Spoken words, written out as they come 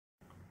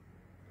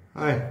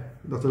Hi,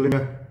 Dr.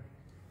 Leyte.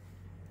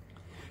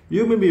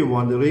 You may be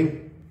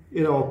wondering,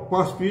 in our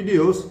past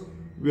videos,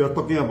 we are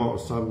talking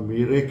about some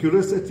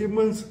miraculous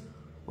achievements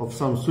of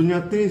some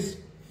Sunyatis.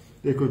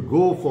 They could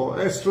go for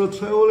astral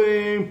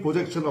traveling,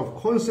 projection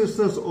of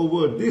consciousness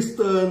over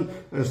distance,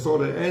 and saw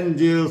the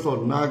angels or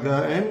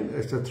Naga, and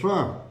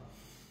etc.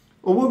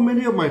 Over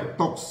many of my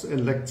talks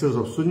and lectures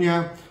of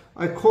Sunya,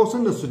 I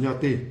caution the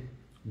Sunyati,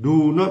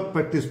 do not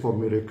practice for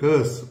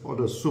miracles or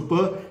the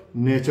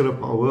supernatural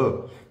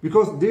power,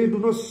 because they do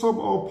not solve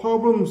our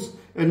problems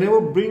and never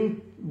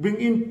bring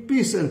in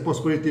peace and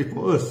prosperity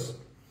for us.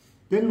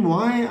 Then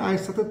why I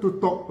started to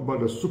talk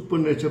about the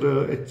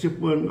supernatural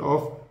achievement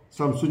of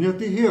some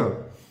Sunyati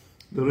here?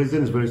 The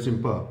reason is very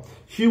simple.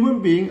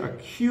 Human beings are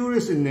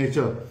curious in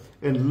nature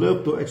and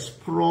love to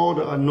explore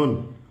the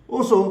unknown.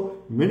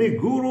 Also, many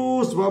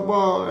gurus,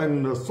 Baba,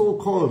 and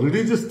so-called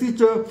religious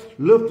teachers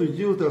love to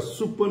use their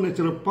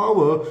supernatural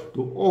power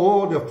to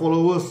awe their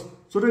followers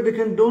so that they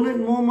can donate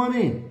more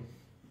money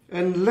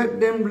and let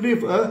them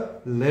live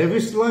a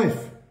lavish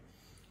life.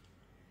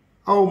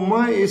 Our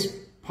mind is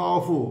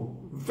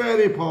powerful,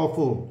 very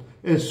powerful,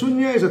 and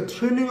Sunya is a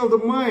training of the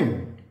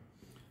mind.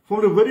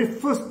 From the very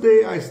first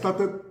day I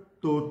started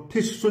to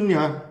teach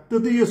Sunya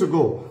 30 years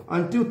ago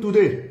until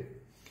today,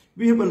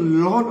 we have a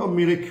lot of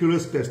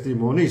miraculous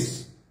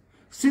testimonies.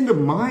 Since the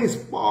mind is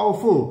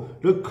powerful,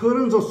 the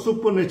currents of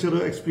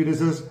supernatural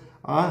experiences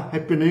are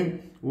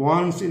happening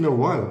once in a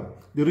while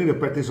during the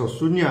practice of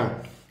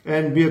Sunya,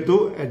 and we have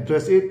to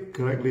address it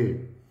correctly.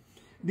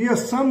 There are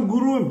some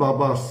guru and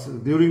babas,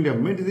 during their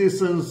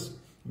meditations,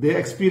 they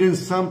experience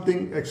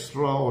something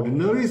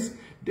extraordinary.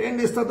 Then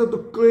they started to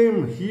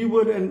claim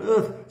heaven and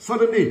earth.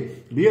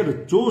 Suddenly, they are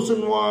the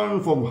chosen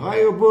one from high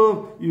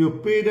above.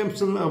 You pay them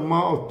some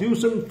amount of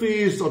tuition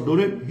fees or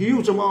donate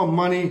huge amount of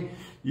money.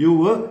 You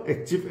will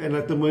achieve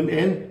enlightenment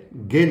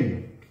and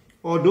gain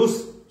all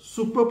those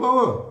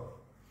superpower.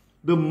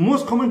 The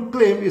most common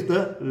claim is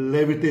the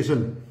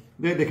levitation,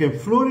 that they can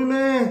float in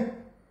air.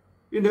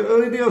 In the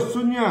early days of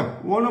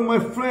Sunya, one of my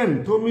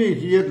friends told me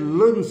he had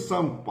learned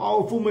some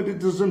powerful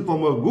meditation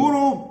from a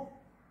guru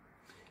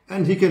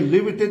and he can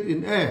levitate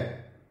in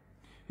air.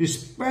 He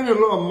spent a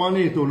lot of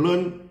money to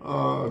learn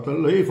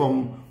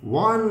from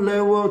one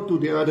level to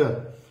the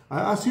other. I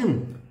asked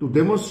him to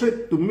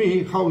demonstrate to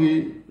me how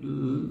he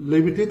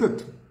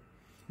levitated.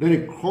 Then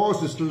he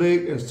crossed his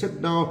leg and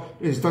sat down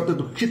and he started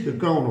to hit the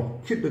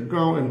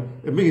ground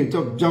and make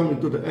himself jump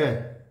into the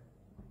air.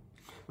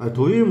 I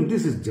told him,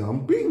 this is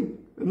jumping,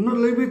 not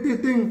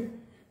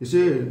levitating. He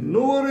said,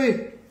 no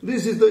worry,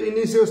 this is the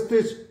initial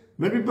stage.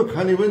 Many people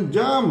can't even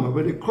jump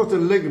when they cross the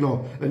leg,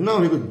 and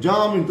now he could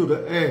jump into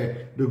the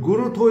air. The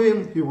guru told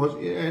him he was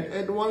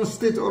at one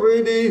stage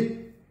already,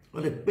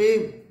 but they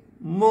paid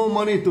more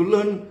money to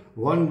learn.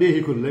 One day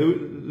he could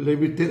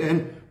levitate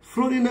and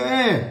float in the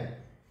air.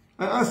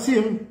 I asked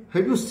him,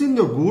 have you seen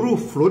your guru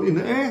float in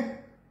the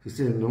air? He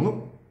said,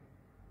 no.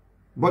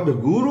 But the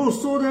guru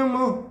saw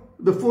them,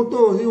 the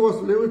photo, he was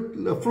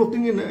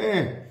floating in the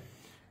air.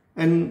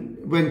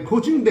 And when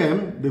coaching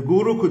them, the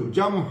guru could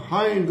jump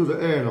high into the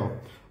air.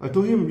 I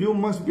told him, you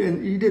must be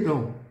an idiot.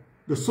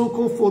 The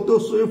so-called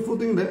photos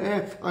floating in the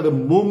air are the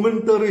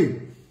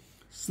momentary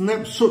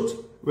snapshots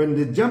when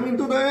they jump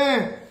into the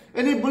air.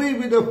 Anybody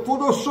with a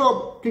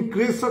Photoshop can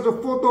create such a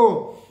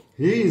photo.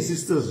 He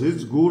insisted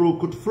his guru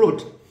could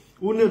float.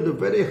 Only the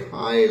very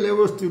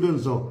high-level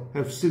students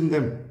have seen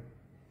them.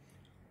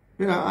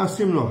 Then I asked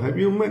him, have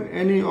you met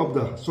any of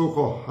the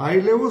so-called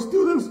high-level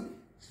students?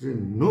 He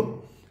said,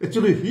 no.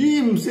 Actually, he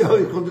himself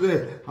is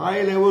considered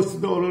high-level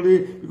student already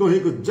because he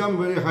could jump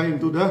very high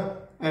into the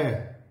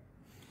air.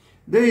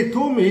 Then he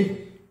told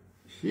me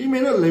he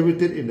may not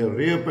levitate in the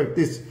real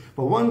practice,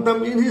 but one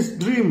time in his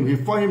dream, he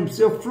found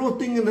himself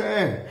floating in the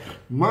air.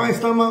 My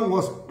stomach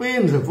was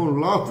pained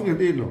from laughing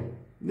at it.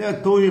 Then I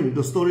told him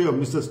the story of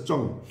Mrs.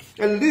 Chong.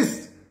 At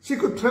least she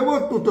could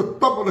travel to the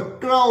top of the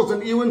clouds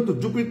and even to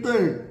Jupiter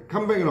and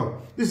come back.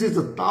 This is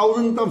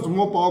 1,000 times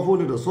more powerful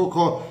than the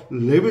so-called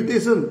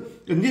levitation.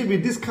 And yet we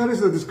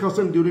discouraged the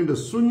discussion during the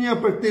Sunya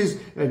practice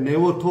and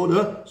never told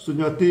her,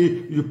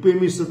 Sunyati, you pay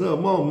me certain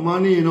amount of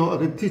money, I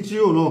can teach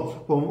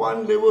you, from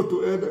one level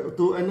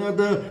to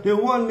another.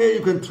 Then one day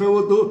you can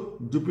travel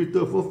to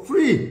Jupiter for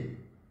free.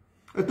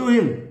 I told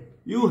him,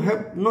 you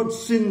have not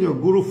seen your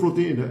guru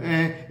floating in the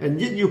air, and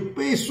yet you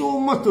pay so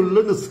much to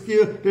learn the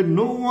skill that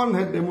no one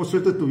had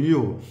demonstrated to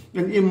you.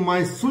 And in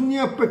my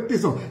Sunya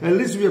practice, at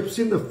least we have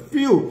seen a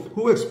few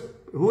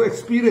who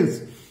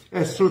experience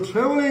astral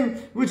traveling,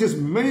 which is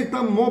many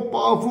times more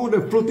powerful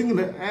than floating in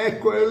the air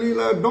quietly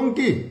like a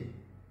donkey.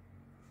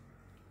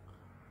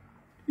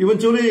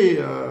 Eventually,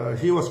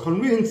 he was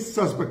convinced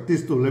such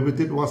practice to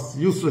levitate was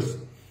useless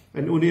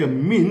and only a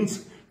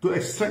means to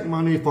extract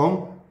money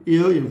from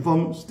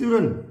ill-informed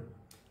students.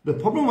 The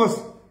problem was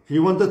he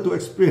wanted to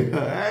experience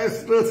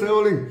astral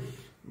traveling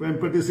when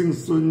practicing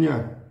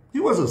Sunya. He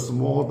was a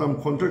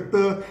small-time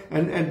contractor,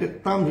 and at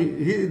that time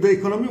the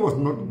economy was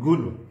not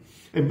good.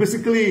 And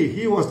basically,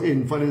 he was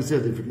in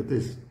financial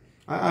difficulties.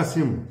 I asked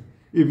him,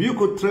 if you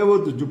could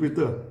travel to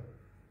Jupiter,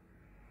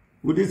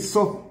 Would it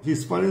solve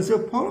his financial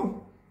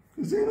problem?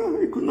 He said, no,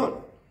 it could not.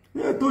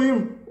 Then I told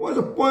him, what's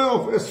the point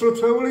of astral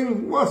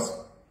traveling?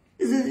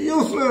 It is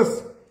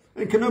useless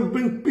and cannot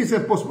bring peace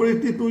and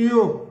prosperity to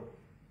you.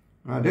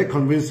 That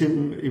convinced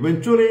him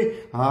eventually.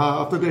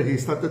 After that, he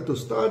started to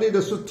study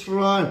the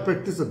sutra and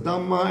practice the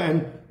Dhamma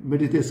and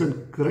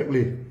meditation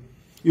correctly.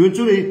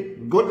 Eventually,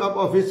 got up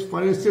of his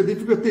financial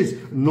difficulties,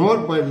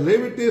 not by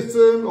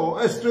levitation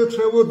or astral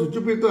travel to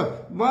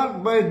Jupiter,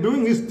 but by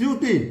doing his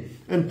duty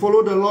and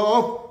follow the law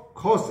of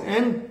cause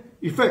and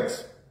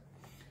effects.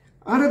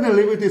 Other than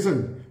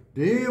levitation,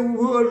 there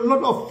were a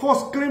lot of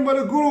false claims by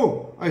the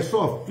Guru. I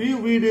saw a few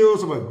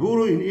videos of a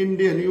Guru in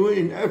India and even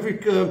in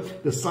Africa.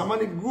 The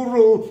Samanic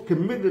Guru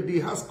can make the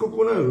dehusked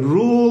coconut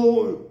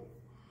roll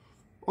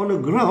on the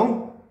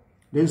ground.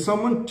 Then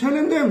someone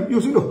challenged them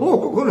using the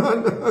whole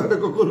coconut. The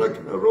coconut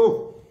cannot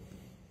roll.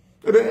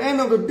 At the end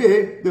of the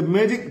day, the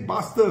magic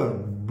buster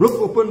broke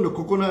open the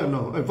coconut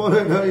and found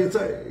that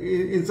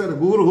inside the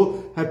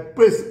Guru had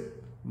placed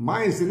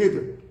mice in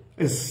it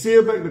and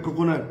sealed back the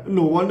coconut.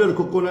 No wonder the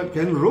coconut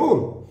can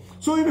roll.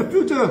 So in the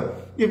future,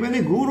 if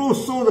any Guru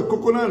saw the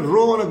coconut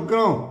roll on the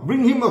ground,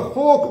 bring him a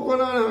whole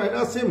coconut and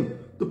ask him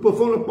to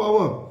perform the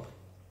power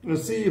and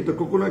see if the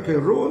coconut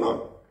can roll or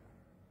not.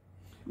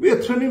 We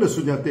are training the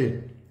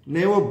Sunyate.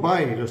 Never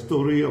buy the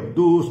story of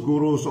those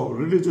gurus or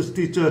religious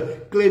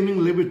teachers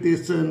claiming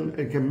levitation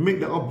and can make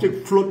the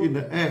object float in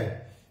the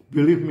air.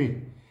 Believe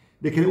me,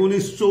 they can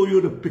only show you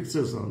the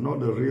pictures,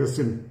 not the real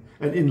scene.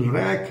 And in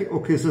rare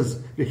occasions,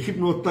 they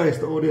hypnotize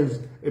the audience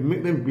and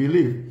make them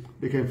believe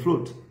they can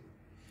float.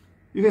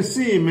 You can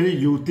see in many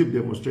YouTube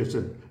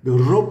demonstrations, the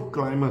rope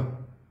climber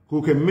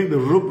who can make the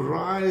rope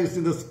rise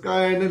in the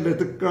sky and then let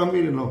it come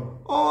in,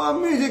 Oh,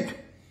 magic!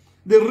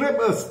 They wrap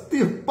a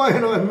steel pipe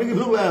and make it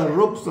look like a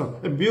rope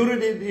and bury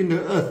it in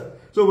the earth.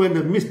 So when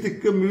the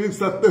mystical music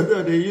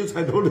started, they use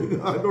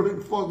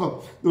hydraulic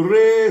force to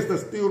raise the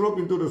steel rope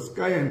into the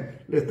sky and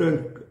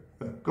later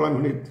climb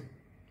on it.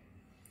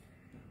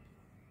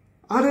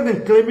 Other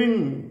than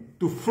claiming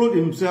to float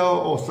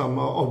himself or some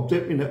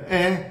object in the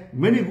air,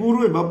 many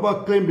Guru and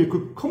Baba claimed they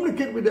could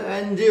communicate with the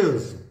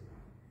angels.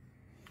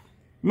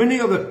 Many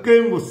of the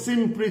claims were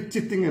simply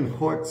cheating and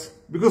hoax.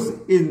 Because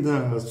in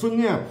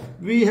Sunya,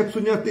 we have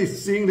Sunyatis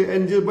seeing the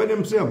angels by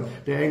themselves.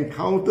 Their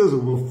encounters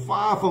were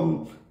far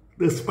from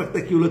the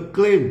spectacular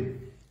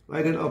claim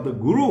like that of the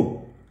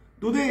Guru.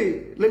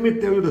 Today, let me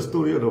tell you the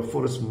story of the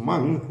forest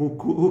monk who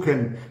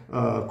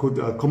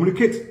could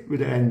communicate with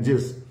the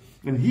angels.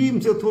 And he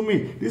himself told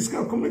me, this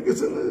kind of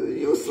communication is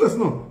useless,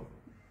 no?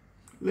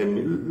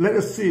 Let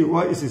us see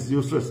why it is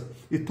useless.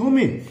 He told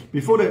me,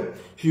 before that,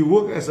 he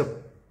worked as a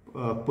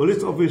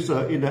police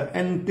officer in the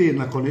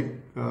anti-narcotic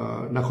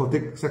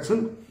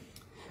section.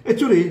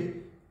 Actually,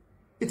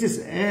 it is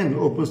an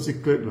open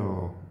secret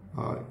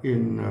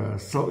in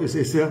Southeast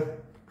Asia,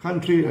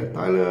 countries like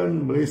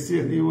Thailand, Malaysia,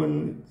 and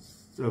even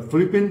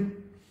Philippines.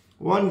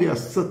 One, they are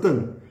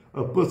certain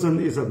a person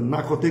is a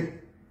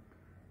narcotic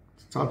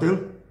cartel,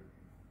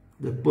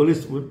 the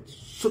police would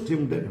shoot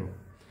him dead.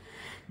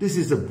 This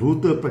is a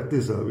brutal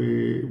practice.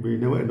 We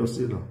never endorse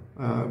it.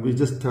 We're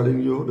just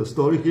telling you the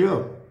story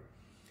here.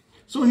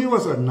 So he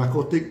was a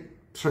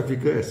narcotic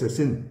trafficker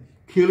assassin,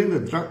 killing the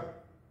drug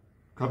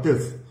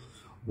cartels.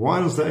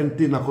 Once the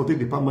anti-narcotic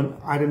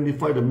department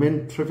identified the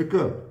main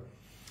trafficker,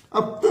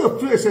 after a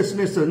few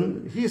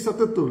assassinations, he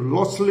started to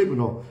lose sleep,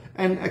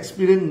 and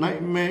experience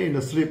nightmare in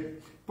the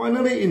sleep.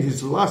 Finally, in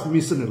his last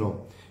mission,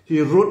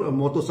 he rode a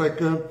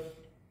motorcycle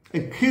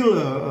and killed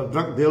a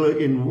drug dealer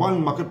in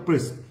one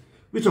marketplace,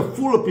 which are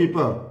full of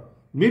people.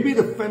 Maybe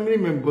the family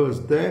members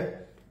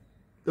there,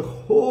 the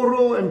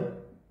horror and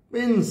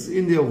pains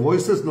in their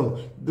voices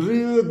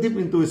drilled deep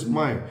into his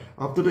mind.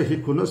 After that,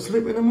 he could not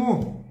sleep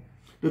anymore.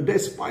 The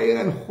despair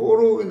and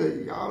horror and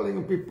the yelling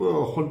of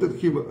people haunted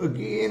him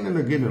again and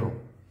again.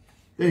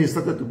 Then he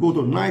started to go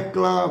to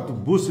nightclub to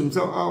boost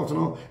himself out,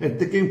 and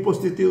taking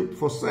prostitute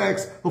for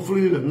sex.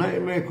 Hopefully the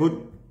nightmare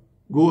could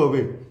go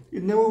away.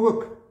 It never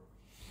worked.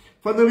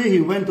 Finally, he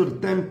went to the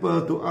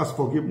temple to ask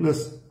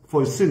forgiveness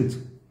for his sins.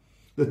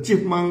 The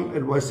chief monk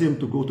advised him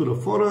to go to the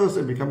forest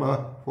and become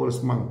a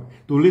forest monk,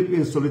 to live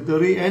in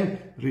solitary and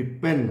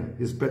repent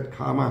his bad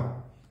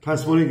karma,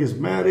 transferring his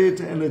marriage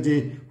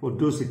energy for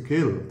those he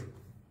killed.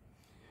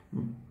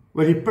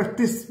 When he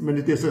practiced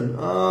meditation,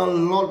 a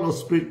lot of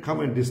spirits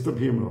come and disturb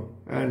him,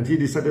 and he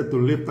decided to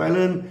leave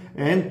Thailand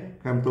and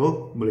come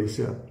to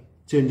Malaysia.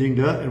 Changing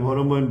the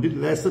environment did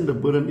lessen the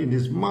burden in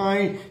his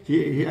mind.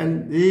 He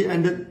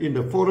ended in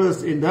the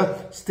forest in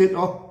the state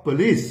of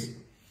Perlis,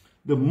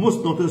 the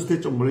most northern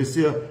state of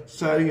Malaysia,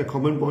 sharing a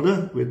common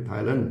border with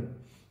Thailand.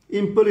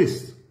 In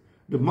Perlis,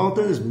 the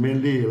mountain is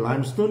mainly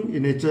limestone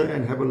in nature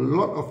and have a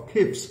lot of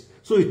caves.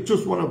 So he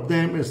chose one of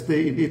them and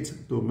stayed in it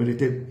to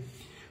meditate.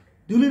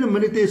 During the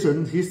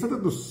meditation, he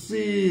started to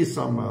see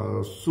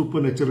some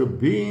supernatural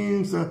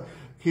beings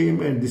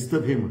came and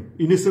disturbed him.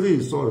 Initially,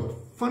 he saw a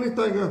funny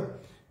tiger,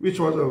 which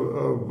was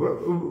a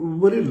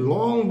very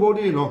long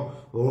body,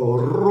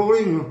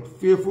 roaring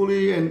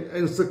fearfully and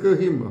encircling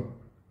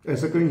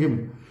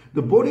him.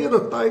 The body of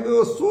the tiger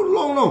was so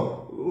long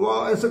now.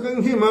 Wow, and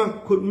second him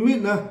could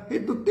meet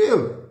head to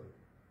tail.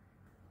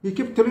 He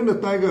kept telling the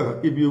tiger,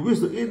 if you wish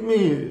to eat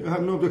me, I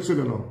have no objection.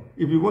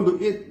 If you want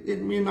to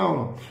eat me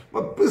now.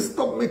 But please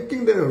stop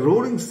making that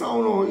roaring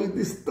sound. It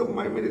disturbs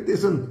my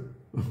meditation.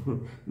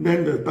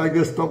 Then the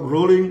tiger stopped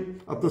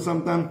roaring. After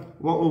some time,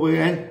 walked away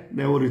and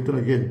never returned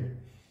again.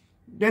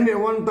 Then at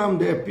one time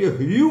there appeared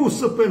a huge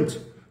serpent.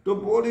 The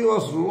body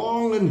was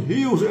long and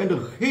huge and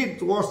the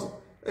head was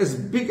as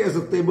big as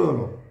a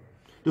table.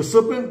 The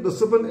serpent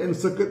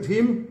encircled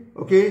him,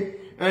 okay,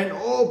 and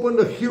opened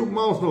the huge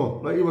mouth,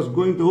 like it was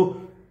going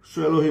to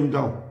swallow him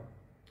down.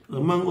 The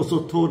monk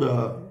also told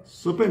the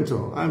serpent,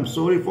 I'm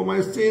sorry for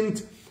my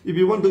sins. If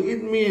you want to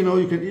eat me,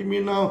 you can eat me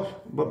now,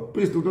 but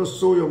please do not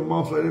show your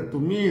mouth like that to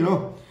me,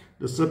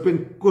 The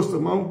serpent closed the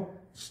mouth,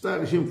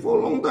 stared at him for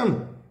a long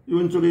time,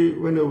 eventually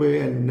went away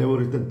and never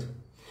returned.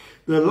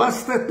 The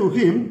last step to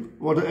him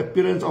was the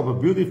appearance of a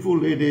beautiful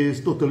lady,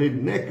 totally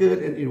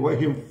naked, and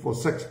invited him for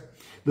sex.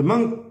 The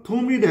monk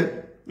told me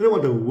that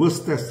was the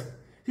worst test.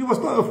 He was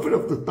not afraid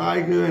of the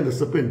tiger and the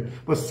serpent,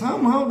 but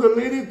somehow the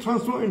lady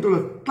transformed into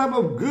the type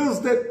of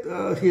girls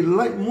that he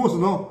liked most,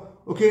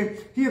 Okay,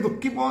 he had to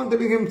keep on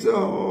telling himself,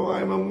 oh,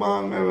 I'm a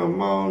monk,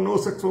 no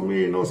sex for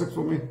me, no sex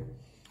for me.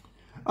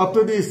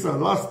 After this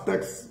last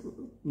text,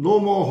 no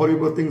more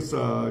horrible things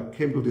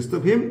came to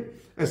disturb him,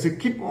 as he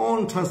kept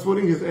on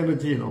transferring his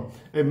energy,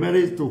 and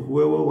married to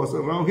whoever was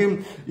around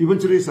him.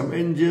 Eventually, some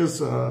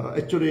angels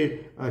actually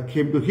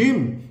came to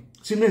him.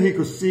 Sooner he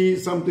could see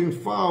something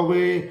far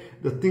away,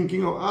 the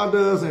thinking of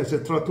others,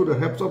 etc., to the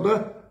help of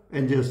the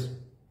angels.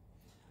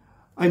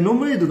 I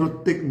normally do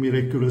not take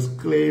miraculous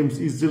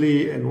claims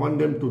easily and want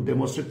them to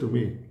demonstrate to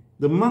me.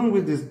 The monk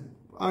with his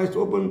eyes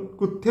open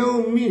could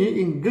tell me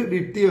in great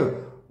detail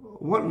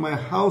what my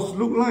house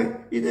looked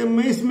like. It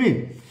amazed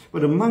me.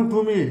 But the monk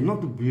told me not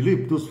to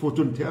believe those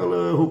fortune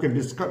tellers who can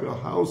describe your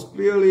house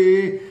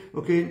clearly.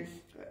 Okay,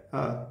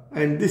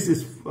 and this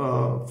is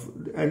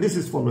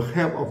from the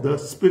help of the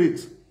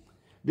spirits.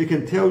 They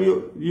can tell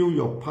you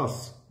your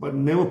past, but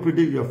never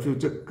predict your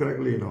future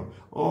correctly.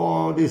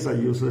 All these are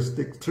useless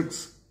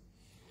tricks.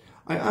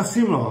 I asked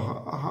him,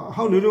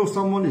 how do you know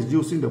someone is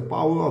using the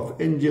power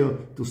of angel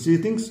to see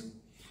things?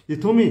 He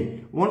told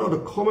me one of the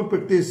common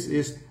practice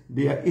is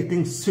they are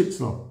eating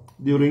sweets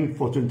during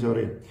fortune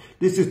telling.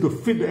 This is to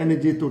feed the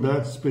energy to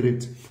the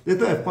spirits.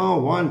 Later I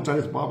found one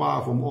Chinese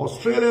Baba from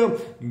Australia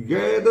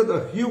gathered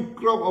a huge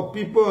crowd of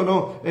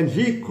people, and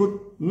he could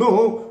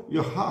know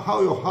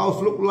how your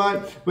house looked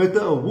like, whether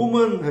a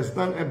woman has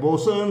done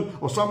abortion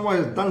or someone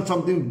has done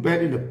something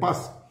bad in the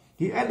past.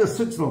 He had the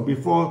sweets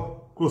before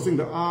closing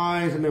the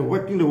eyes and then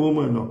whacking the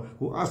woman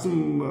who asked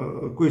him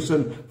a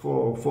question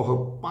for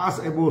her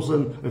past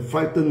abortion and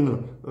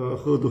frightened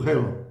her to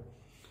hell.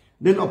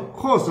 Then of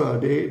course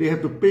they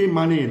have to pay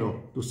money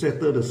to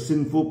settle the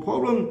sinful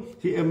problem.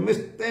 He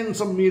amassed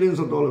tens of millions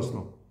of dollars.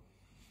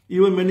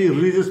 Even many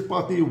religious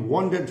parties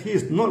warned that he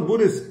is not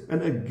Buddhist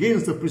and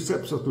against the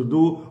precepts to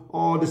do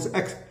all these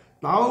acts.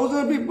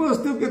 Thousands of people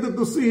still get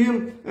to see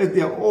him as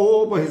they are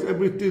awed by his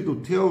ability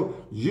to tell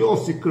your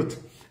secret.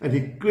 And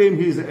he claimed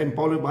he is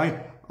empowered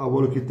by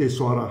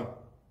Avalokiteshvara.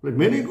 Like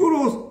many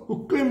gurus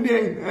who claim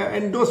they are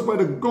endorsed by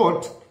the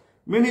God,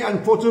 many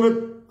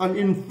unfortunate,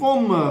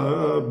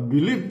 uninformed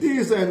believe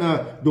this and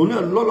donate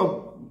a lot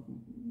of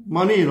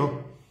money,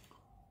 to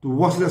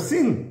wash their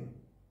sin.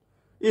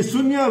 In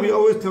Sunya, we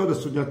always tell the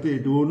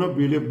Sunyati, do not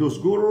believe those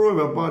gurus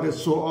that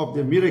show off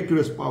their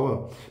miraculous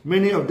power.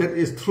 Many of that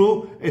is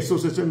through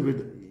association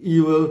with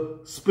evil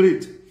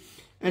spirit.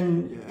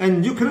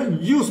 And you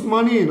cannot use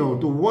money, to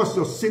wash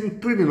your sin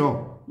clean,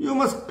 You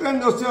must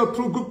cleanse yourself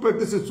through good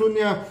practice in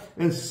Sunya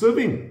and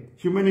serving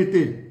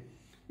humanity.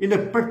 In the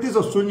practice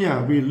of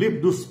Sunya, we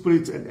leave those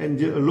spirits and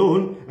angels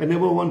alone and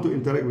never want to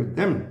interact with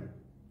them.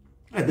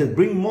 And they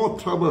bring more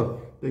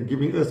trouble than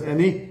giving us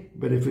any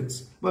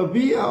benefits. But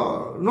we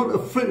are not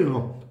afraid,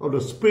 of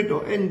the spirit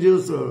or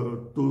angels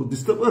to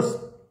disturb us.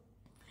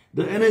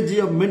 The energy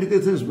of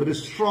meditation is very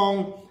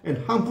strong and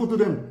harmful to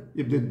them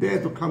if they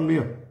dare to come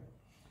near.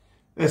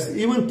 As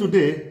even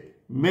today,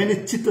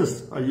 many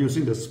cheaters are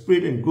using the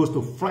spirit and ghosts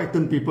to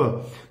frighten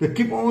people. They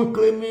keep on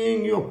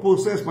claiming you are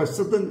possessed by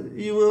certain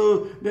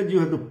evil, that you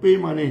have to pay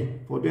money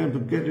for them to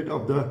get rid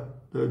of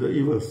the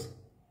evils.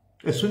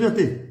 As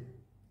Sunyati,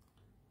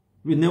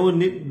 we never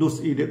need those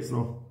idiots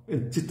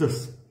and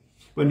cheaters.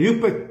 When you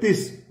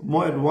practice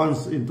more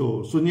advanced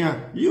into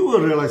Sunya, you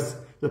will realize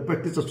the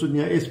practice of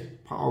Sunya is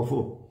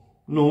powerful.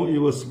 No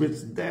evil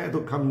spirits dare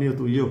to come near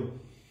to you.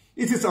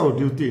 It is our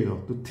duty,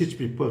 to teach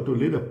people to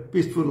lead a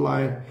peaceful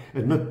life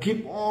and not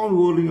keep on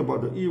worrying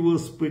about the evil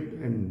spirit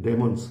and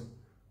demons.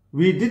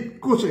 We did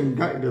coach and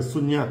guide the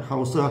Sunya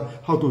counsel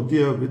how to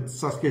deal with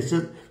such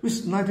cases, which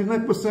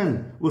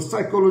 99% were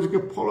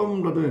psychological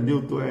problems rather than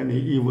due to any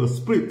evil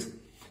spirit.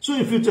 So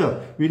in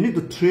future, we need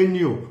to train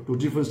you to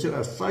differentiate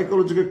a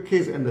psychological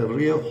case and a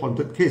real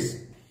haunted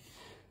case.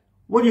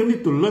 What you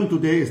need to learn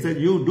today is that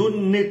you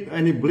don't need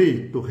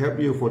anybody to help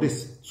you for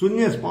this.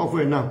 Sunya is powerful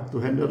enough to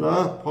handle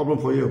the problem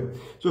for you.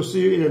 So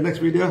see you in the next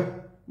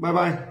video. Bye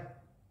bye.